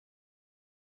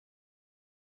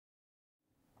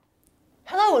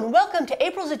Hello and welcome to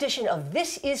April's edition of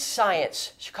This is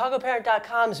Science,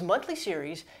 ChicagoParent.com's monthly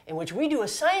series in which we do a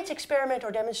science experiment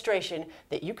or demonstration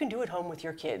that you can do at home with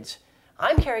your kids.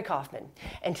 I'm Carrie Kaufman,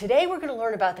 and today we're going to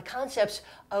learn about the concepts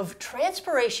of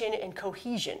transpiration and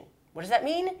cohesion. What does that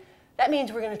mean? That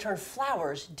means we're going to turn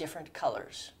flowers different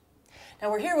colors. Now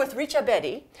we're here with Richa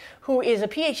Bedi, who is a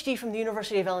Ph.D. from the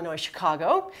University of Illinois,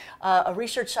 Chicago, a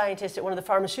research scientist at one of the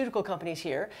pharmaceutical companies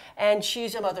here, and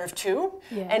she's a mother of two,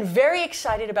 and very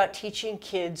excited about teaching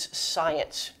kids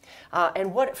science.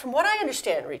 From what I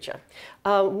understand, Richa,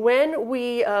 when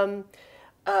we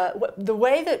the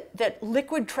way that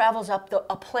liquid travels up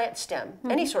a plant stem,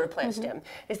 any sort of plant stem,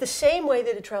 is the same way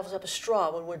that it travels up a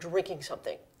straw when we're drinking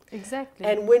something. Exactly.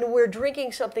 And when we're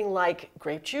drinking something like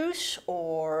grape juice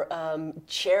or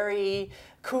cherry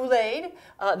Kool-Aid,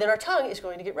 then our tongue is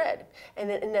going to get red. And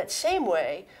then in that same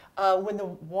way, when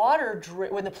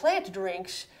the plant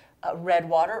drinks red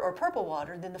water or purple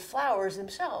water, then the flowers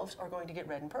themselves are going to get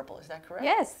red and purple. Is that correct?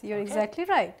 Yes, you're exactly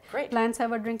right. Great. Plants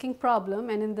have a drinking problem,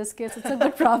 and in this case, it's a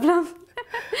good problem.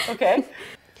 Okay.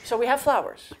 So we have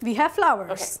flowers. We have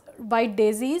flowers. Okay. White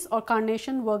daisies or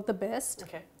carnation work the best.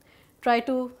 Okay. Try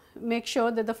to make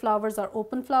sure that the flowers are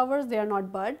open flowers, they are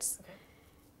not buds. Okay.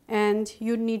 And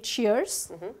you need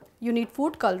shears, you need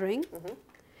food coloring,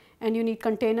 and you need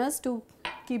containers to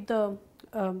keep the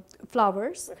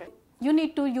flowers. Okay. You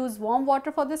need to use warm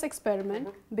water for this experiment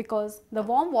because the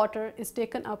warm water is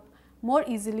taken up more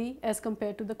easily as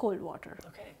compared to the cold water.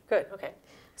 Okay, good, okay.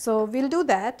 So we'll do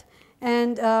that,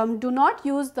 and do not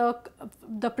use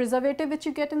the preservative which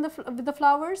you get in with the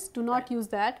flowers. Do not use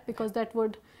that because that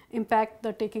would impact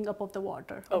the taking up of the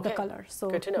water, of the color. So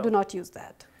good to know. do not use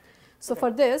that. So for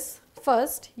this,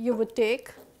 first you would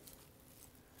take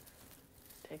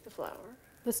the flower,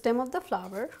 the stem of the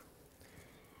flower,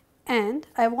 and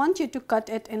I want you to cut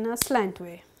it in a slant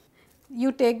way.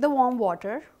 You take the warm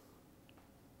water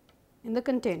in the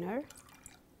container,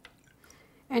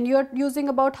 and you are using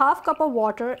about half cup of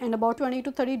water and about 20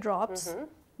 to 30 drops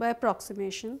by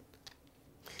approximation.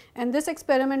 And this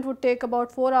experiment would take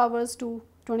about 4 hours to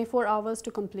 24 hours to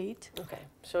complete. Okay,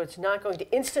 so it's not going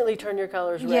to instantly turn your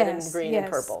colors red and green and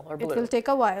purple or blue. It will take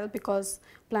a while because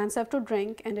plants have to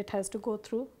drink and it has to go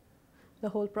through the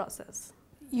whole process.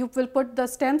 You will put the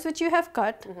stems which you have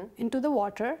cut into the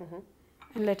water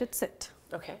and let it sit.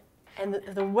 Okay, and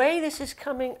the way this is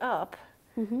coming up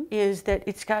is that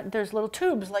there's little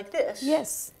tubes like this.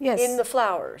 Yes. In the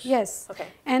flowers. Yes. Okay.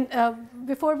 And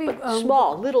before we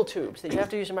small little tubes that you have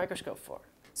to use a microscope for.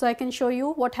 So I can show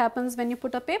you what happens when you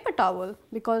put a paper towel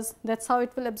because that's how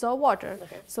it will absorb water.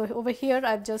 Okay. So over here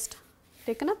I've just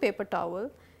taken a paper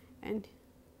towel and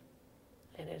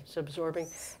it's absorbing.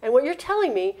 And what you're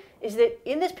telling me is that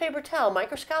in this paper towel,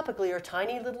 microscopically, are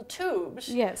tiny little tubes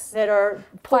that are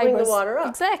pulling the water up.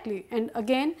 Exactly. And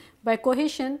again, by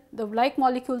cohesion, the like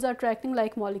molecules are attracting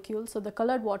like molecules, so the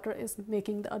colored water is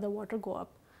making the other water go up.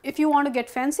 If you want to get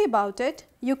fancy about it,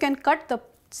 you can cut the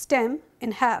stem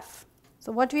in half.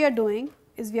 So what we are doing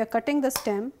is we are cutting the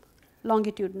stem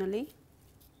longitudinally.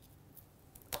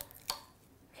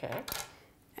 Okay.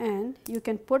 And you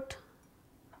can put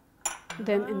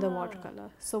them in the watercolor.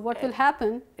 So what will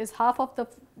happen is half of the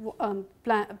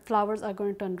flowers are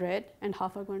going to turn red and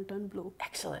half are going to turn blue.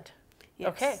 Excellent. Yes.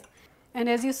 Okay. And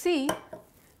as you see,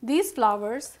 these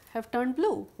flowers have turned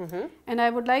blue. And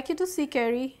I would like you to see,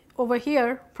 Carrie, over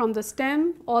here from the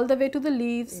stem all the way to the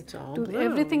leaves, it's all blue.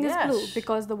 Everything is blue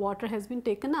because the water has been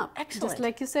taken up. Excellent. Just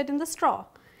like you said in the straw.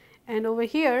 And over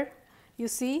here, you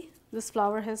see this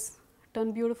flower has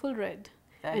turned beautiful red.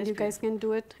 And you guys can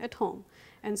do it at home.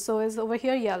 And so is over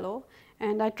here yellow,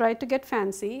 and I tried to get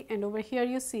fancy, and over here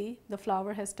you see the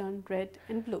flower has turned red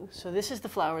and blue. So this is the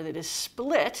flower that is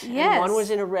split, and one was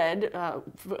in a red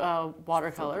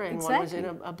watercolor and one was in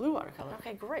a blue watercolor.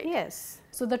 Okay, great. Yes.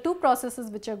 So the two processes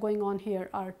which are going on here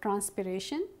are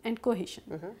transpiration and cohesion.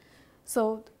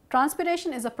 So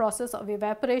transpiration is a process of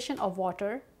evaporation of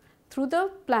water through the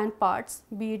plant parts,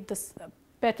 be it the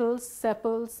petals,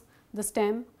 sepals, the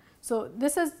stem. So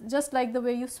this is just like the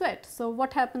way you sweat. So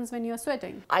what happens when you're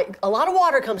sweating? A lot of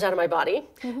water comes out of my body,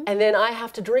 and then I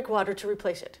have to drink water to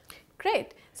replace it.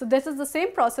 Great. So this is the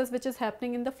same process which is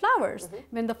happening in the flowers.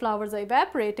 When the flowers are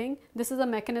evaporating, this is a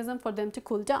mechanism for them to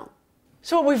cool down.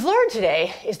 So what we've learned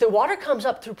today is that water comes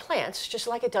up through plants just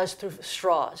like it does through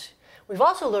straws. We've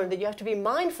also learned that you have to be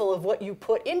mindful of what you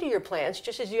put into your plants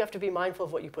just as you have to be mindful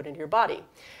of what you put into your body.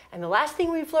 And the last thing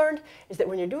we've learned is that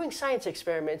when you're doing science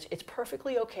experiments, it's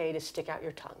perfectly okay to stick out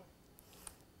your tongue.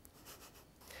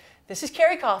 This is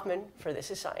Carrie Kaufman for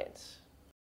This is Science.